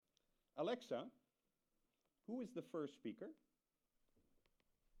Alexa, who is the first speaker?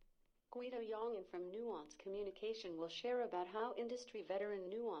 Guido Jongen from Nuance Communication will share about how industry veteran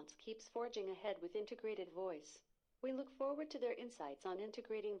Nuance keeps forging ahead with integrated voice. We look forward to their insights on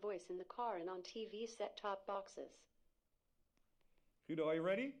integrating voice in the car and on TV set-top boxes. Guido, are you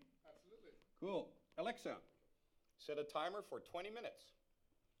ready? Absolutely. Cool. Alexa, set a timer for 20 minutes.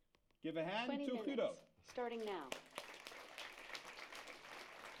 Give a hand 20 to minutes, Guido. starting now.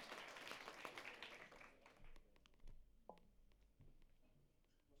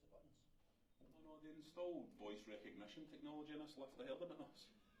 They installed voice recognition technology in this lift. I heard about this.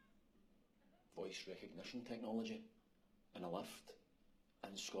 Voice recognition technology in a lift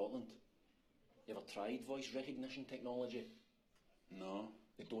in Scotland. You ever tried voice recognition technology? No.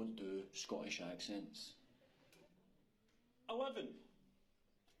 They don't do Scottish accents. 11.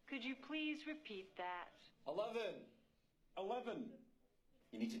 Could you please repeat that? 11. 11.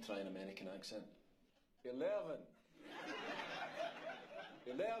 You need to try an American accent. 11.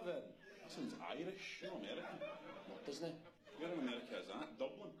 11. That sounds Irish, not American. What, doesn't it? Where in America is that?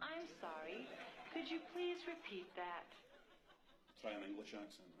 Dublin? I'm sorry. Could you please repeat that? Try an English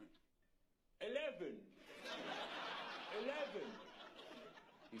accent, right? 11. 11.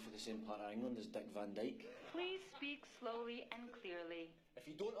 You for the same part of England as Dick Van Dyke? Please speak slowly and clearly. If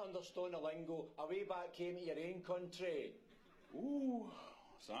you don't understand the lingo, away back home to your own country. Ooh,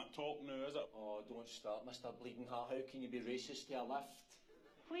 is that talk now, is it? Oh, don't start, Mr. Bleeding Heart. How can you be racist to a lift?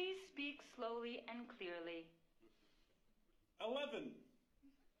 Please speak slowly and clearly. 11.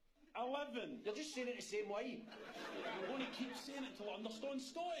 11. You're just saying it the same way. I'm going to keep saying it till I understand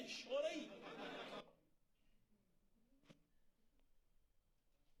Scottish, alright?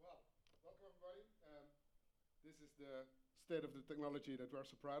 Well, welcome everybody. This is the state of the technology that we're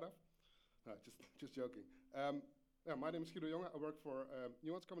so proud of. No, just joking. My name is Guido Jongen. I work for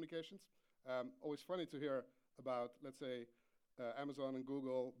Nuance Communications. Always funny to hear about, let's say, Amazon and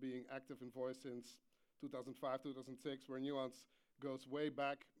Google being active in voice since 2005, 2006, where Nuance goes way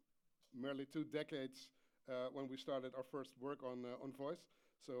back, merely 2 decades, when we started our first work on voice.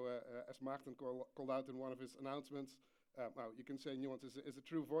 So as Maarten called out in one of his announcements, well, you can say Nuance is a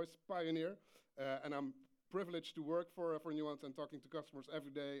true voice pioneer, and I'm privileged to work for Nuance and talking to customers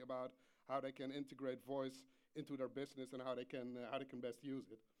every day about how they can integrate voice into their business and how they can best use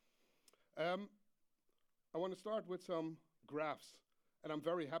it. I want to start with some graphs, and I'm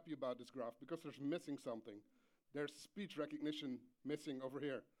very happy about this graph because there's missing something. There's speech recognition missing over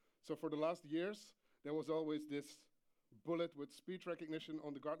here. So for the last years, there was always this bullet with speech recognition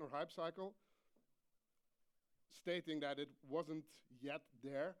on the Gartner hype cycle, stating that it wasn't yet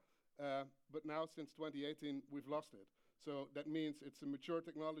there, but now since 2018, we've lost it. So that means it's a mature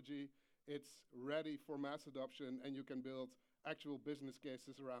technology, it's ready for mass adoption, and you can build actual business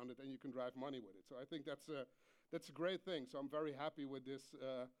cases around it, and you can drive money with it. So I think that's a great thing. So I'm very happy with this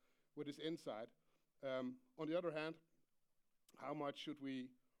insight. On the other hand, how much should we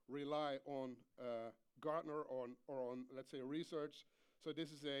rely on Gartner or on, let's say, research? So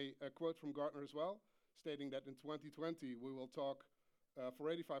this is a quote from Gartner as well, stating that in 2020 we will talk for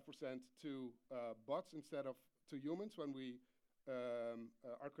 85% to bots instead of to humans when we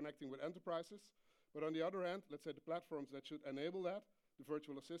are connecting with enterprises. But on the other hand, let's say the platforms that should enable that, the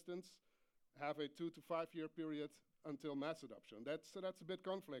virtual assistants, have a 2 to 5 year period until mass adoption. That's a bit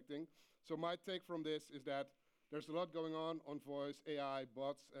conflicting. So my take from this is that there's a lot going on voice, AI,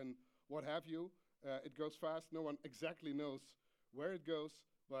 bots, and what have you. It goes fast. No one exactly knows where it goes,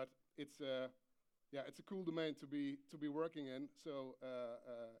 but it's a cool domain to be working in. So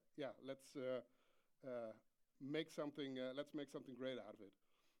let's make something great out of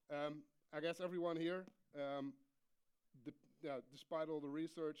it. I guess everyone here, despite all the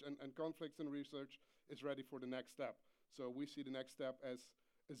research and conflicts in research, is ready for the next step. So we see the next step as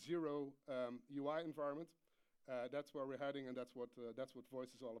a zero UI environment. That's where we're heading, and that's what voice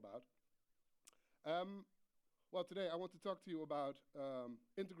is all about. Well, today I want to talk to you about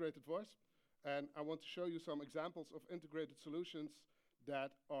integrated voice, and I want to show you some examples of integrated solutions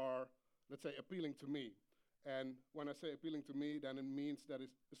that are, let's say, appealing to me. And when I say appealing to me, then it means that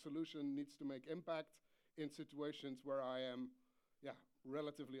a solution needs to make impact in situations where I am,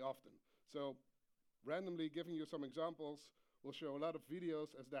 relatively often. So randomly giving you some examples, we'll show a lot of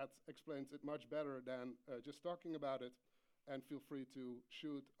videos, as that explains it much better than just talking about it. And feel free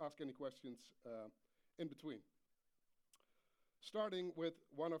to ask any questions in between. Starting with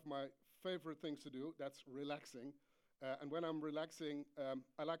one of my favorite things to do, that's relaxing. And when I'm relaxing,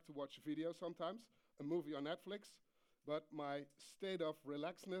 I like to watch videos sometimes, a movie on Netflix, but my state of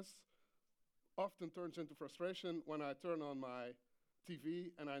relaxedness often turns into frustration when I turn on my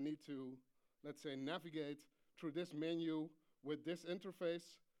TV and I need to, let's say, navigate through this menu with this interface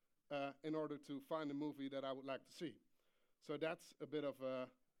in order to find a movie that I would like to see. So that's a bit of a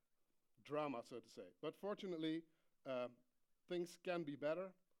drama, so to say. But fortunately, things can be better,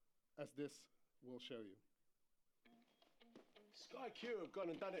 as this will show you. Sky Q have gone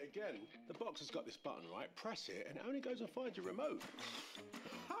and done it again. The box has got this button, right? Press it and it only goes and finds your remote.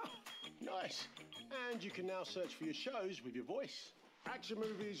 Ha! Nice. And you can now search for your shows with your voice. Action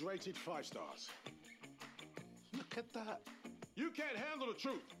movies rated 5 stars. Look at that. You can't handle the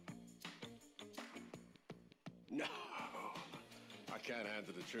truth. No, I can't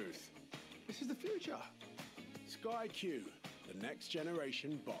handle the truth. This is the future. Sky Q, the next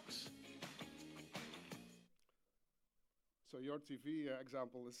generation box. So your TV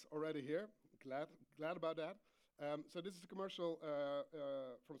example is already here. Glad about that. So this is a commercial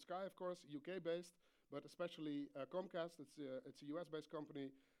from Sky, of course, UK-based, but especially Comcast. It's a US-based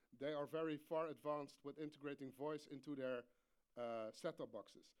company. They are very far advanced with integrating voice into their set-top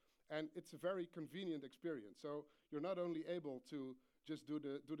boxes. And it's a very convenient experience. So you're not only able to just do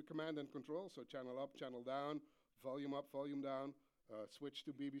the command and control, so channel up, channel down, volume up, volume down, switch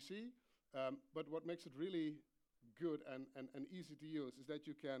to BBC, but what makes it really good and easy to use is that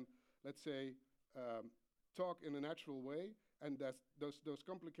you can, let's say, talk in a natural way, and those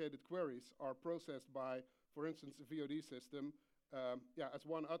complicated queries are processed by, for instance, a VOD system, as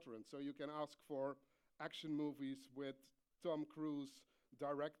one utterance. So you can ask for action movies with Tom Cruise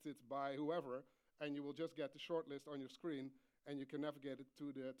directed by whoever, and you will just get the short list on your screen, and you can navigate it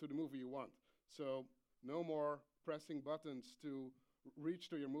to the movie you want. So no more pressing buttons to reach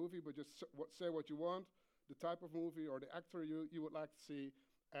to your movie, but just say what you want, the type of movie or the actor you would like to see,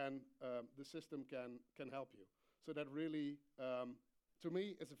 and the system can help you. So that really, to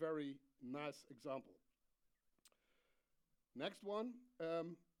me, is a very nice example. Next one,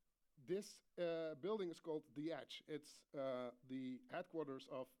 this building is called The Edge. It's the headquarters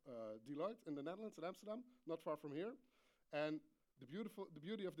of Deloitte in the Netherlands, in Amsterdam, not far from here. And the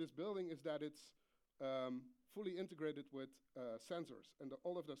beauty of this building is that it's fully integrated with sensors, and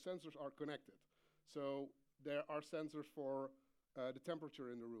all of those sensors are connected. So there are sensors for the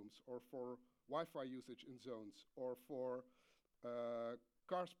temperature in the rooms, or for Wi-Fi usage in zones, or for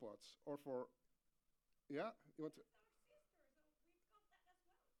car spots, or for, yeah, you want to?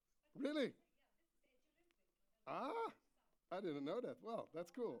 Really? Ah, I didn't know that. Well,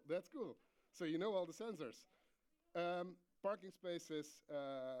 that's cool. That's cool. So you know all the sensors. Parking spaces,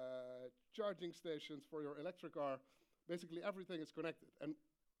 charging stations for your electric car, basically everything is connected. And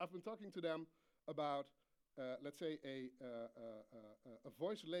I've been talking to them about, let's say, a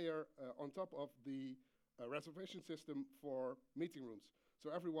voice layer on top of the reservation system for meeting rooms.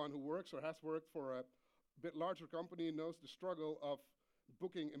 So everyone who works or has worked for a bit larger company knows the struggle of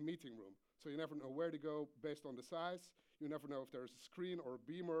booking a meeting room. So you never know where to go based on the size. You never know if there's a screen or a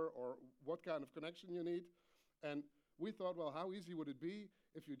beamer or what kind of connection you need. And we thought, well, how easy would it be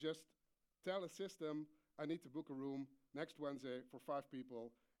if you just tell a system, I need to book a room next Wednesday for 5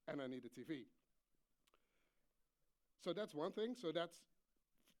 people, and I need a TV. So that's one thing. So that's,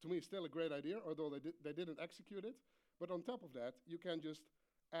 to me, still a great idea, although they didn't execute it. But on top of that, you can just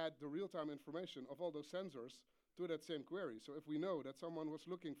add the real-time information of all those sensors to that same query. So if we know that someone was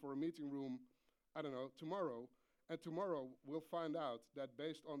looking for a meeting room, I don't know, tomorrow, and tomorrow we'll find out that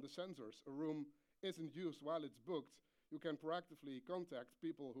based on the sensors, a room isn't used while it's booked, you can proactively contact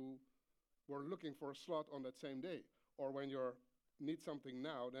people who were looking for a slot on that same day. Or when you need something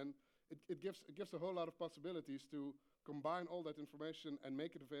now, then it gives a whole lot of possibilities to combine all that information and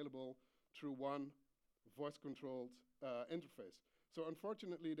make it available through one voice-controlled interface. So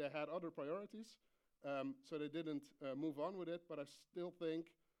unfortunately, they had other priorities, so they didn't move on with it, but I still think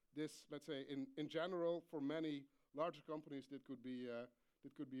this, let's say, in general, for many larger companies, it could be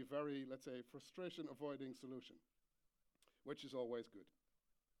a very, let's say, frustration-avoiding solution, which is always good.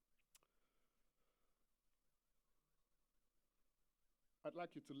 I'd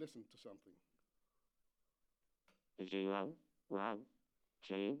like you to listen to something. 0, 1,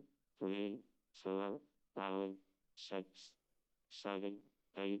 2, 3, 4, 5, 6, 7,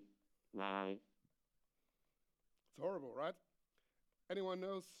 8, 9. It's horrible, right? Anyone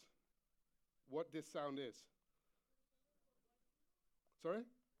knows what this sound is? Sorry?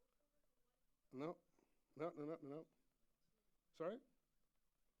 No. Sorry?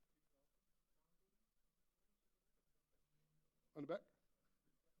 On the back?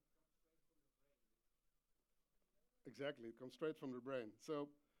 Exactly, it comes straight from the brain. So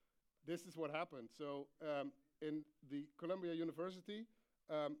this is what happened. So in the Columbia University,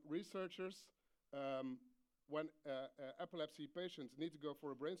 researchers when epilepsy patients need to go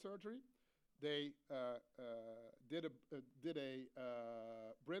for a brain surgery, they did a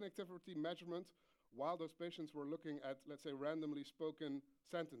brain activity measurement while those patients were looking at, let's say, randomly spoken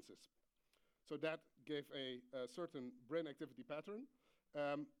sentences. So that gave a certain brain activity pattern.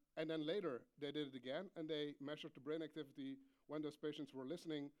 And then later, they did it again, and they measured the brain activity when those patients were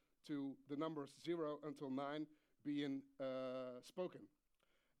listening to the numbers 0 until 9 being spoken.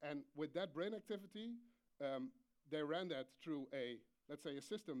 And with that brain activity, they ran that through let's say, a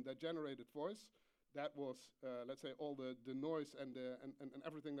system that generated voice. That was, let's say, all the noise and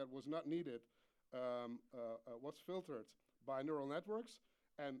everything that was not needed was filtered by neural networks.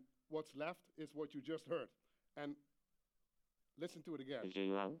 And what's left is what you just heard. And listen to it again.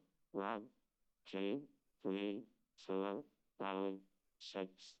 0, 1, 2, 3, 4, 5,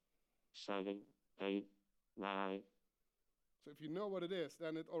 6, 7, 8, 9. So if you know what it is,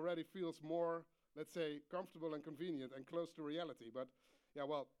 then it already feels more, let's say, comfortable and convenient and close to reality. But yeah,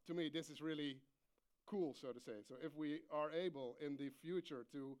 well, to me, this is really cool, so to say. So if we are able in the future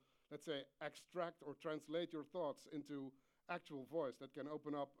to, let's say, extract or translate your thoughts into actual voice, that can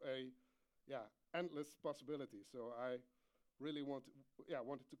open up endless possibilities. So I really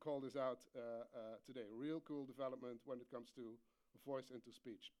wanted to call this out today. Real cool development when it comes to voice into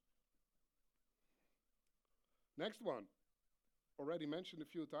speech. Next one, already mentioned a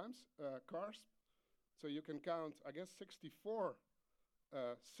few times, cars. So you can count, I guess, 64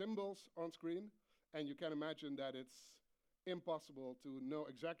 symbols on screen, and you can imagine that it's impossible to know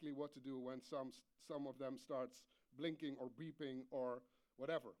exactly what to do when some of them starts blinking or beeping or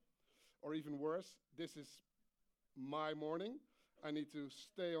whatever. Or even worse, this is my morning. I need to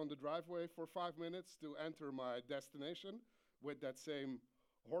stay on the driveway for 5 minutes to enter my destination with that same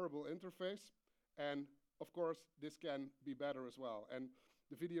horrible interface. And of course, this can be better as well. And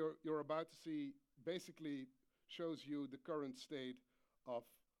the video you're about to see basically shows you the current state of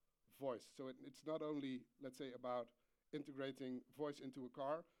voice. So it's not only, let's say, about integrating voice into a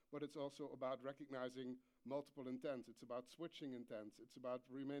car, but it's also about recognizing multiple intents. It's about switching intents. It's about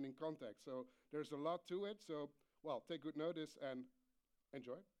remaining context. So there's a lot to it. So, well, take good notice and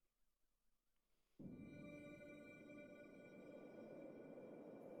enjoy.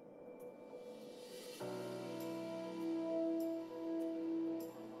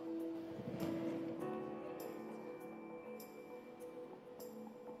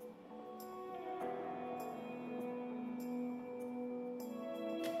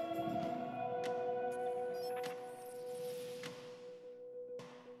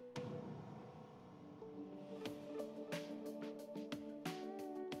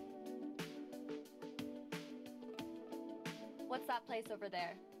 What's that place over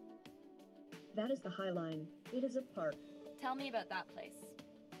there? That is the High Line. It is a park. Tell me about that place.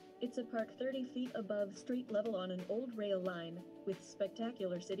 It's a park 30 feet above street level on an old rail line, with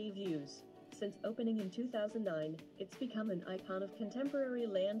spectacular city views. Since opening in 2009, it's become an icon of contemporary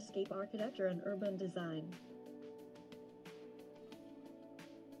landscape architecture and urban design.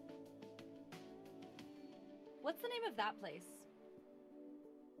 What's the name of that place?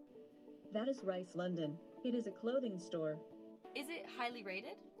 That is Rice London. It is a clothing store. Is it highly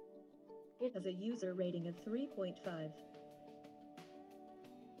rated? It has a user rating of 3.5.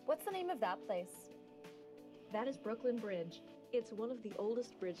 What's the name of that place? That is Brooklyn Bridge. It's one of the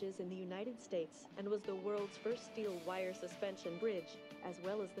oldest bridges in the United States and was the world's first steel wire suspension bridge, as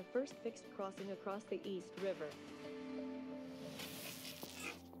well as the first fixed crossing across the East River.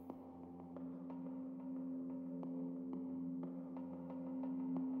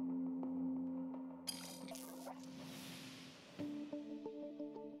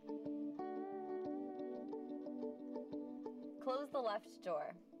 Close the left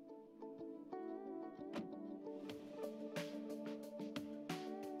door.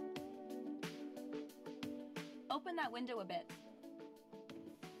 Open that window a bit.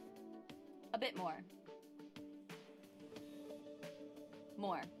 A bit more.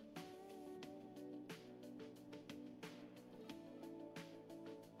 More.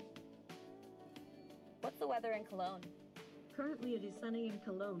 What's the weather in Cologne? Currently it is sunny in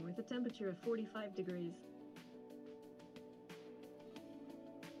Cologne with a temperature of 45 degrees.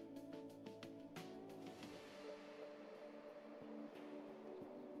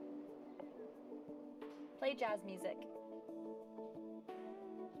 Play jazz music.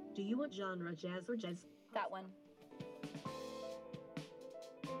 Do you want genre jazz or jazz? That one.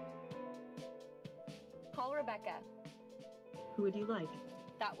 Call Rebecca. Who would you like?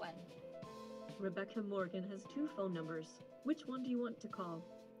 That one. Rebecca Morgan has 2 phone numbers. Which one do you want to call?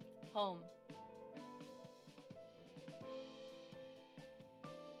 Home.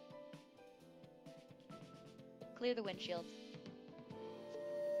 Clear the windshield.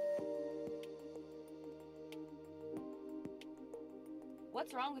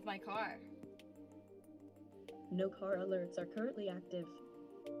 What's wrong with my car? No car alerts are currently active.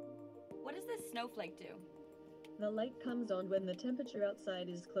 What does this snowflake do? The light comes on when the temperature outside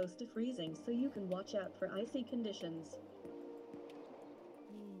is close to freezing, so you can watch out for icy conditions.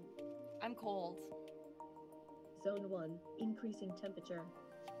 I'm cold. Zone 1, increasing temperature.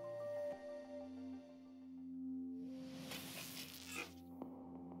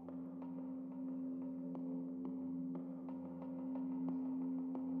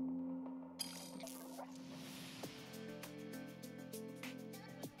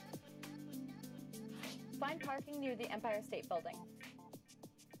 Find parking near the Empire State Building.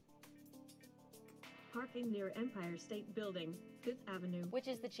 Parking near Empire State Building, 5th Avenue. Which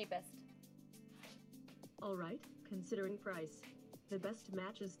is the cheapest? All right, considering price. The best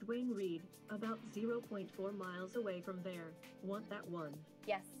match is Duane Reade, about 0.4 miles away from there. Want that one?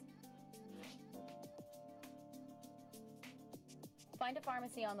 Yes. Find a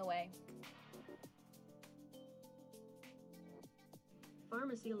pharmacy on the way.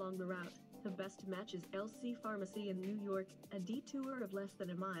 Pharmacy along the route. The best match is LC Pharmacy in New York, a detour of less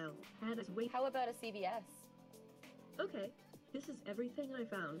than a mile. Add as wait. How about a CVS? Okay, this is everything I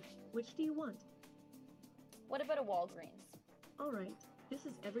found. Which do you want? What about a Walgreens? All right, this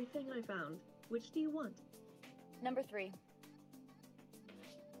is everything I found. Which do you want? Number 3.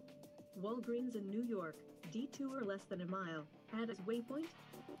 Walgreens in New York, detour less than a mile. Add as waypoint?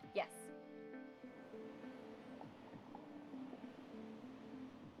 Yes.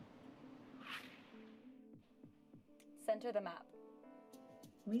 Center the map.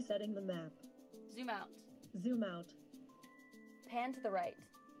 Resetting the map. Zoom out. Zoom out. Pan to the right.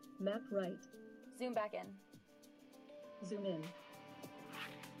 Map right. Zoom back in. Zoom in.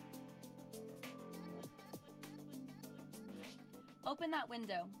 Open that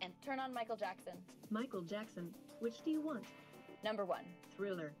window and turn on Michael Jackson. Michael Jackson. Which do you want? Number 1.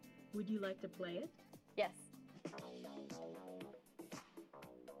 Thriller. Would you like to play it? Yes.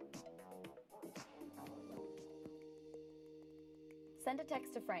 Send a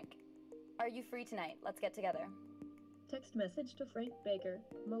text to Frank. Are you free tonight? Let's get together. Text message to Frank Baker.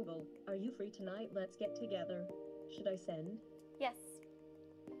 Mobile. Are you free tonight? Let's get together. Should I send? Yes.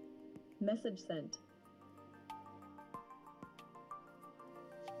 Message sent.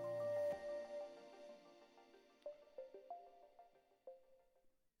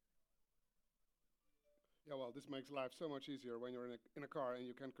 Yeah, well, this makes life so much easier when you're in a car and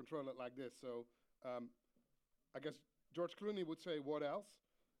you can control it like this. So I guess George Clooney would say, what else?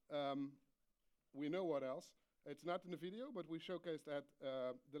 We know what else. It's not in the video, but we showcased at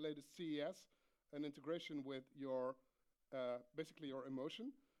the latest CES an integration with your, basically your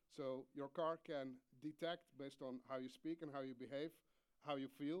emotion. So your car can detect based on how you speak and how you behave, how you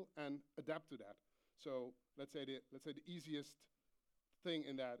feel, and adapt to that. So let's say the easiest thing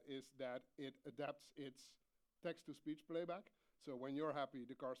in that is that it adapts its text-to-speech playback. So when you're happy,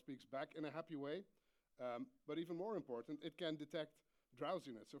 the car speaks back in a happy way. But even more important, it can detect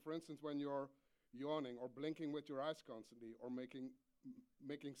drowsiness. So for instance, when you're yawning or blinking with your eyes constantly or making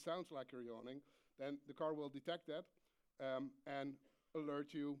sounds like you're yawning, then the car will detect that and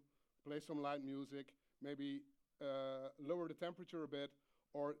alert you, play some light music, maybe lower the temperature a bit,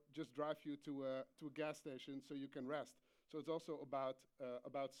 or just drive you to a gas station so you can rest. So it's also about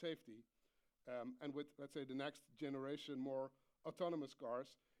safety. And with, let's say, the next generation more autonomous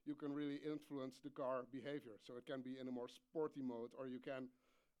cars, you can really influence the car behavior. So it can be in a more sporty mode, or you can,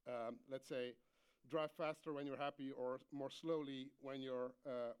 let's say, drive faster when you're happy or more slowly when you're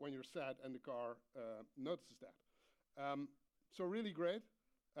sad, and the car notices that. So really great.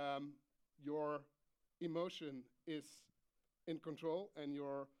 Your emotion is in control, and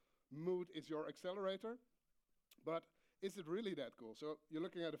your mood is your accelerator. But is it really that cool? So you're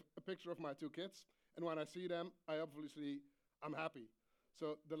looking at a picture of my 2 kids, and when I see them, I'm happy.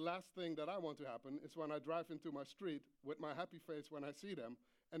 So the last thing that I want to happen is when I drive into my street with my happy face when I see them,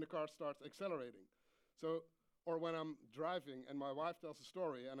 and the car starts accelerating. So, or when I'm driving and my wife tells a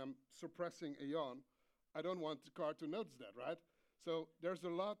story and I'm suppressing a yawn, I don't want the car to notice that, right? So there's a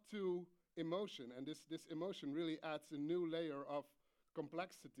lot to emotion, and this emotion really adds a new layer of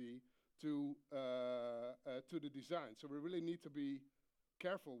complexity to the design. So we really need to be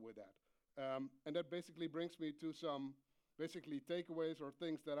careful with that. And that basically brings me to some basically takeaways or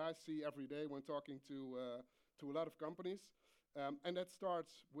things that I see every day when talking to a lot of companies. And that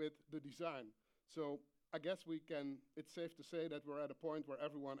starts with the design. So I guess it's safe to say that we're at a point where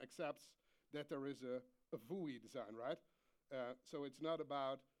everyone accepts that there is a VUI design, right? So it's not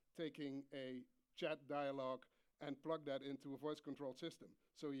about taking a chat dialogue and plug that into a voice control system.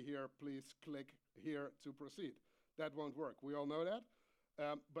 So you hear, please click here to proceed. That won't work. We all know that.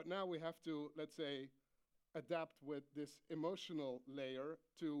 But now we have to, let's say, adapt with this emotional layer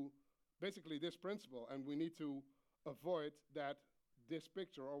to basically this principle. And we need to avoid that this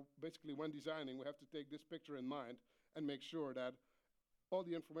picture, or basically when designing, we have to take this picture in mind and make sure that all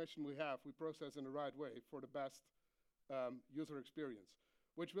the information we have, we process in the right way for the best user experience,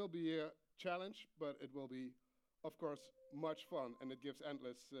 which will be a challenge, but it will be, of course, much fun, and it gives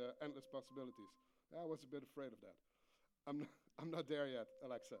endless possibilities. I was a bit afraid of that. I'm not there yet,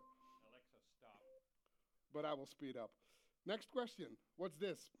 Alexa. Alexa, stop. But I will speed up. Next question. What's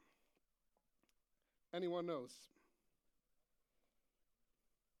this? Anyone knows?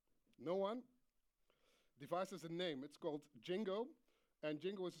 No one? Device has a name. It's called Jingo. And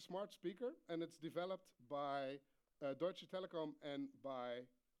Jingo is a smart speaker, and it's developed by Deutsche Telekom and by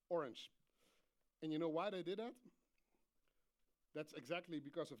Orange. And you know why they did that? That's exactly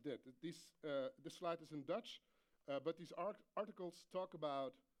because of that. This slide is in Dutch, but these articles talk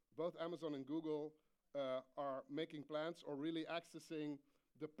about both Amazon and Google are making plans or really accessing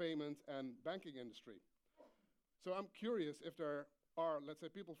the payment and banking industry. So I'm curious if there are, let's say,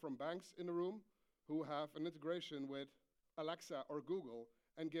 people from banks in the room who have an integration with Alexa or Google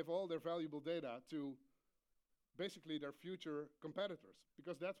and give all their valuable data to basically their future competitors,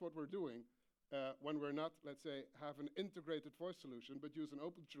 because that's what we're doing when we're not, let's say, have an integrated voice solution, but use an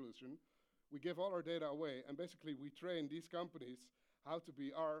open solution. We give all our data away, and basically we train these companies how to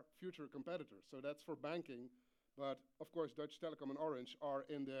be our future competitors. So that's for banking, but of course Deutsche Telekom and Orange are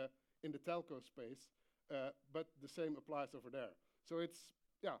in the telco space, but the same applies over there. So it's,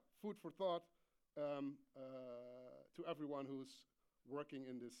 yeah, food for thought to everyone who's working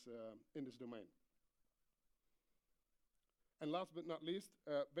in this domain. And last but not least,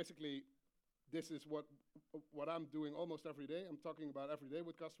 basically, this is what I'm doing almost every day. I'm talking about every day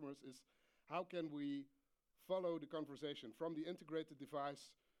with customers is how can we follow the conversation from the integrated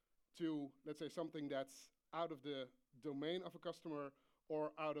device to, let's say, something that's out of the domain of a customer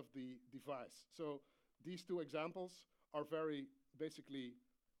or out of the device. So these two examples are very basically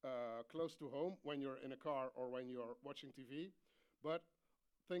close to home when you're in a car or when you're watching TV. But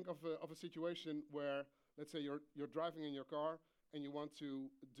think of a situation where, let's say, you're driving in your car and you want to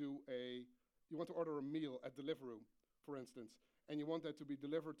order a meal at Deliveroo, for instance, and you want that to be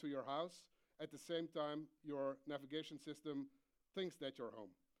delivered to your house at the same time your navigation system thinks that you're home.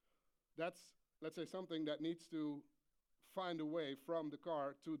 That's, let's say, something that needs to find a way from the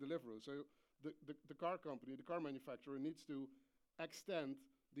car to Deliveroo. So the car company, the car manufacturer, needs to extend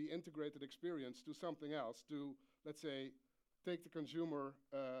the integrated experience to something else to, let's say, take the consumer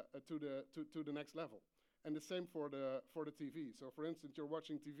to the next level. And the same for the TV. So for instance, you're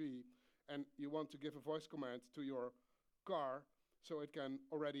watching TV and you want to give a voice command to your car so it can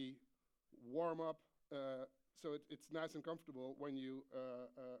already warm up so it's nice and comfortable when you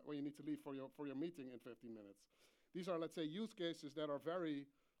need to leave for your meeting in 15 minutes. These are, let's say, use cases that are very,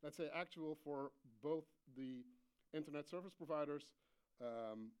 let's say, actual for both the internet service providers,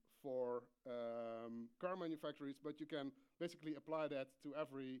 for car manufacturers, but you can basically apply that to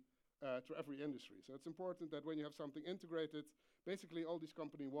every industry. So it's important that when you have something integrated, basically all these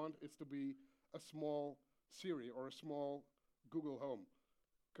companies want is to be a small Siri or a small Google Home.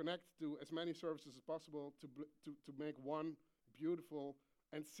 Connect to as many services as possible to make one beautiful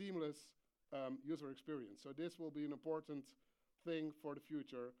and seamless user experience. So this will be an important thing for the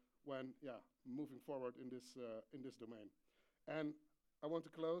future when, moving forward in this domain. And I want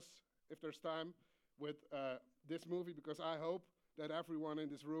to close, if there's time, with this movie, because I hope that everyone in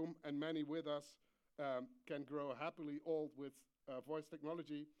this room and many with us can grow happily old with voice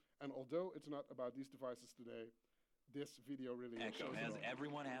technology. And although it's not about these devices today, this video really Echo has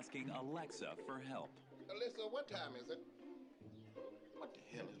everyone asking Alexa for help. Alexa, what time is it? What the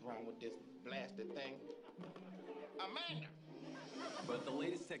hell is wrong with this blasted thing? Amanda! But the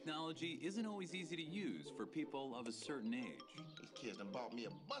latest technology isn't always easy to use for people of a certain age. These kids done bought me a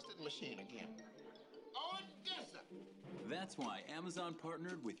busted machine again. Oh, yes, sir. That's why Amazon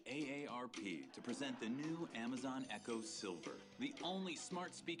partnered with AARP to present the new Amazon Echo Silver, the only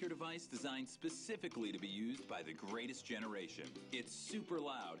smart speaker device designed specifically to be used by the greatest generation. It's super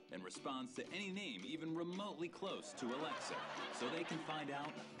loud and responds to any name even remotely close to Alexa, so they can find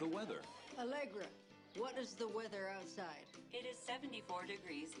out the weather. Allegra, what is the weather outside? It is 74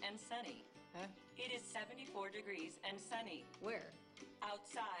 degrees and sunny. Huh? It is 74 degrees and sunny. Where?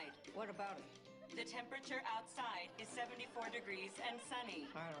 Outside. What about it? The temperature outside is 74 degrees and sunny.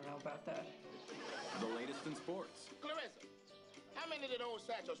 I don't know about that. The latest in sports. Clarissa, how many did old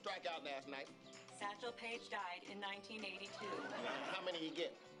Satchel strike out last night? Satchel Paige died in 1982. How many you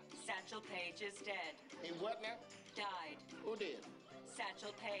get? Satchel Paige is dead. He what now? Died. Who did?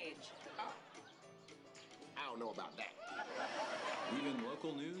 Satchel Paige. I don't know about that. Even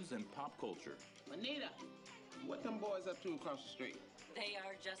local news and pop culture. Anita, what them boys up to across the street? They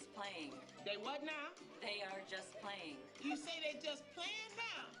are just playing. They what now? They are just playing. You say they just playing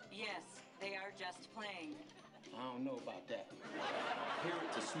now? Yes, they are just playing. I don't know about that. Pair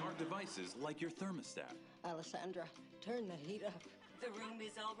it to smart devices like your thermostat. Alessandra, turn the heat up. The room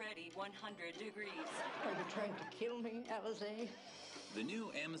is already 100 degrees. Are you trying to kill me, Alize? The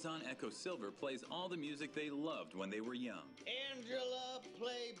new Amazon Echo Silver plays all the music they loved when they were young. Angela,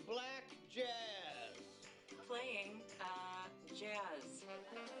 play black jazz. Playing, jazz.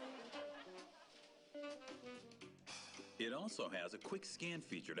 It also has a quick scan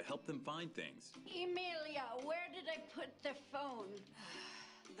feature to help them find things. Emilia, where did I put the phone?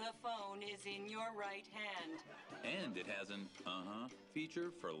 The phone is in your right hand. And it has an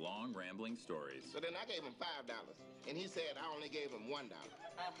feature for long rambling stories. So then I gave him $5, and he said I only gave him $1.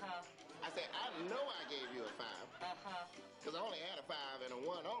 I said, I know I gave you a 5. Because I only had a 5 and a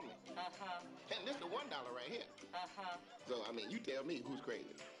 1 on me. And this is the $1 right here. So, I mean, you tell me who's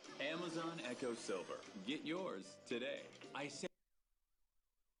crazy. Amazon Echo Silver. Get yours today. I say.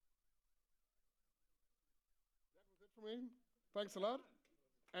 That was it for me. Thanks a lot.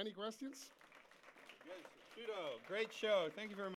 Any questions? Guido, great show. Thank you very much.